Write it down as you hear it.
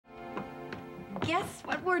guess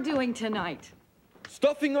what we're doing tonight?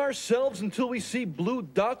 Stuffing ourselves until we see blue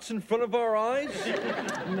dots in front of our eyes?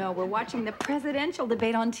 No, we're watching the presidential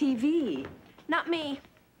debate on TV. Not me.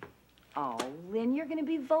 Oh, Lynn, you're going to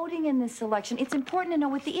be voting in this election. It's important to know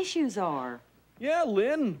what the issues are. Yeah,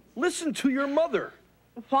 Lynn. Listen to your mother.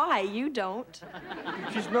 Why? You don't.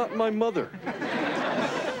 She's not my mother.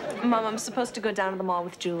 Mom, I'm supposed to go down to the mall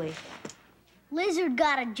with Julie. Lizard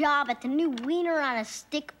got a job at the new wiener on a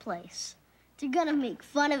stick place. They're gonna make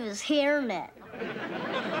fun of his hairnet.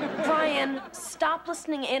 Brian, stop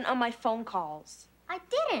listening in on my phone calls. I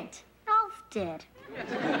didn't. Alf did.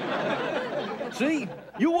 See?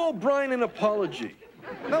 You owe Brian an apology.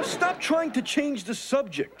 Now stop trying to change the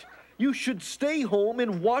subject. You should stay home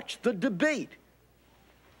and watch the debate.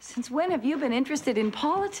 Since when have you been interested in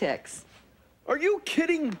politics? Are you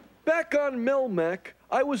kidding? Back on Melmac,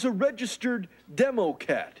 I was a registered demo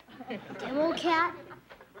cat. Demo cat?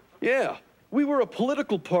 Yeah, we were a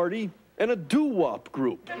political party and a doo-wop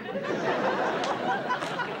group.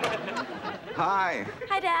 Hi.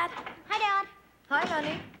 Hi, Dad. Hi, Dad. Hi,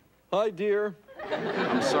 honey. Hi, dear.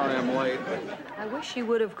 I'm sorry I'm late. I wish you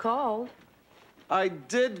would have called. I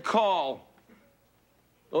did call.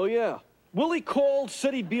 Oh, yeah. Willie called,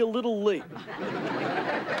 said he'd be a little late.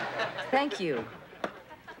 Thank you.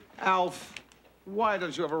 Alf, why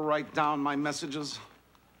don't you ever write down my messages?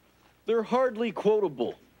 They're hardly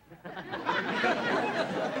quotable.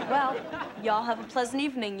 Well, y'all have a pleasant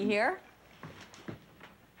evening, you hear?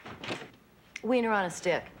 Wiener on a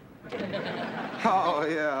stick. Oh,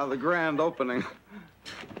 yeah, the grand opening.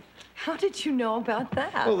 How did you know about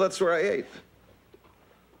that? Well, that's where I ate.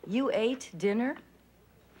 You ate dinner?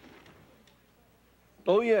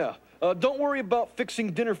 Oh, yeah. Don't worry about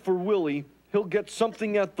fixing dinner for Willie. He'll get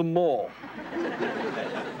something at the mall.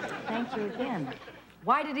 Thank you again.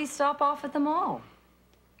 Why did he stop off at the mall?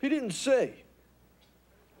 He didn't say.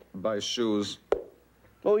 Buy shoes.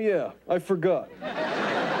 Oh, yeah, I forgot. Hey,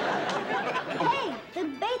 the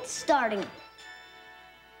debate's starting.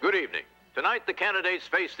 Good evening. Tonight, the candidates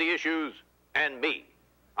face the issues and me.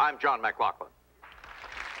 I'm John McLaughlin.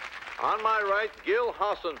 On my right, Gil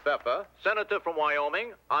Hassenpfeffer, senator from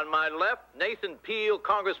Wyoming. On my left, Nathan Peel,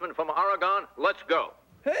 congressman from Oregon. Let's go.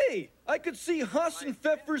 Hey, I could see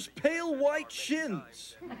Hassenpfeffer's pale white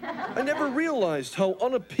shins. I never realized how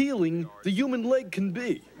unappealing the human leg can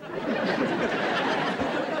be.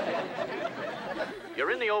 You're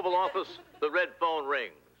in the Oval Office. The red phone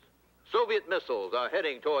rings. Soviet missiles are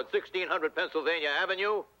heading towards 1600 Pennsylvania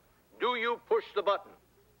Avenue. Do you push the button?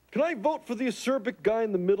 Can I vote for the acerbic guy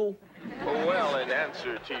in the middle? Well, in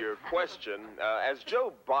answer to your question, as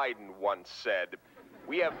Joe Biden once said,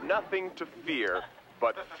 we have nothing to fear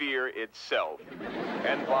but fear itself.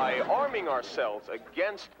 And by arming ourselves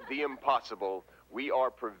against the impossible, we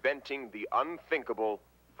are preventing the unthinkable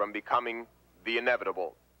from becoming the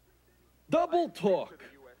inevitable. Double talk.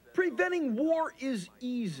 Preventing war is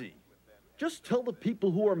easy. Just tell the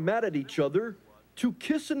people who are mad at each other to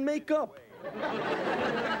kiss and make up.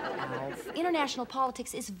 International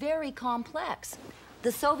politics is very complex.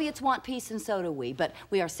 The Soviets want peace and so do we, but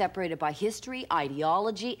we are separated by history,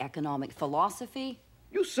 ideology, economic philosophy.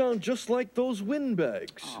 You sound just like those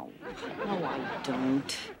windbags. Oh, no, I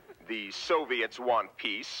don't. The Soviets want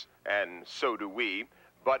peace, and so do we,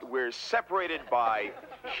 but we're separated by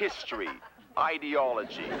history,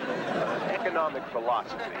 ideology, economic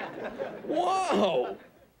philosophy. Wow!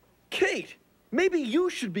 Kate, maybe you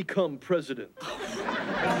should become president.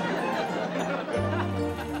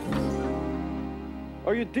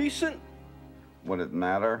 Are you decent? Would it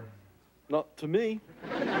matter? Not to me.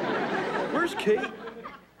 Where's Kate?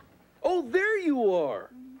 Oh, there you are.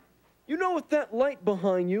 You know, with that light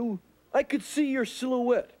behind you, I could see your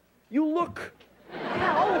silhouette. You look...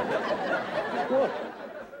 What?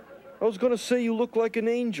 I was gonna say you look like an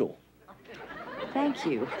angel. Thank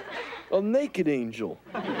you. A naked angel.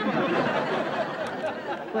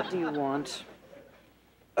 What do you want?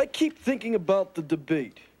 I keep thinking about the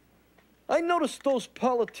debate. I noticed those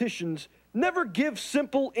politicians never give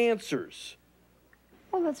simple answers.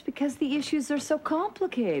 Well, that's because the issues are so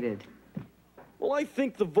complicated. Well, I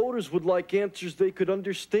think the voters would like answers they could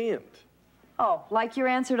understand. Oh, like your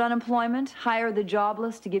answer to unemployment? Hire the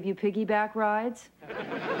jobless to give you piggyback rides?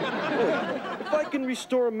 If I can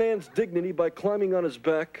restore a man's dignity by climbing on his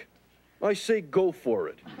back, I say go for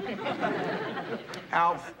it.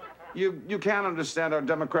 Alf, you can't understand our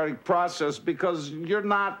democratic process because you're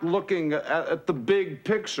not looking at the big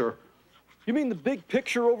picture. You mean the big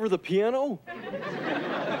picture over the piano?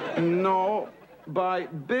 No, by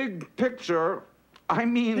big picture, I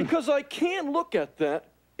mean... Because I can look at that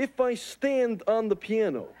if I stand on the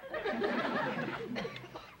piano.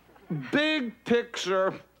 big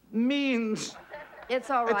picture means... It's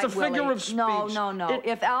all right, It's a figure Willie. of speech. No.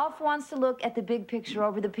 If Alf wants to look at the big picture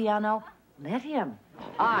over the piano, let him.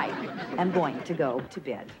 I am going to go to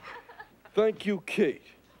bed. Thank you, Kate.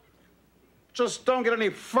 Just don't get any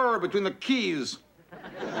fur between the keys.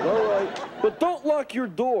 All right, but don't lock your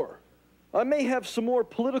door. I may have some more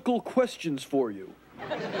political questions for you.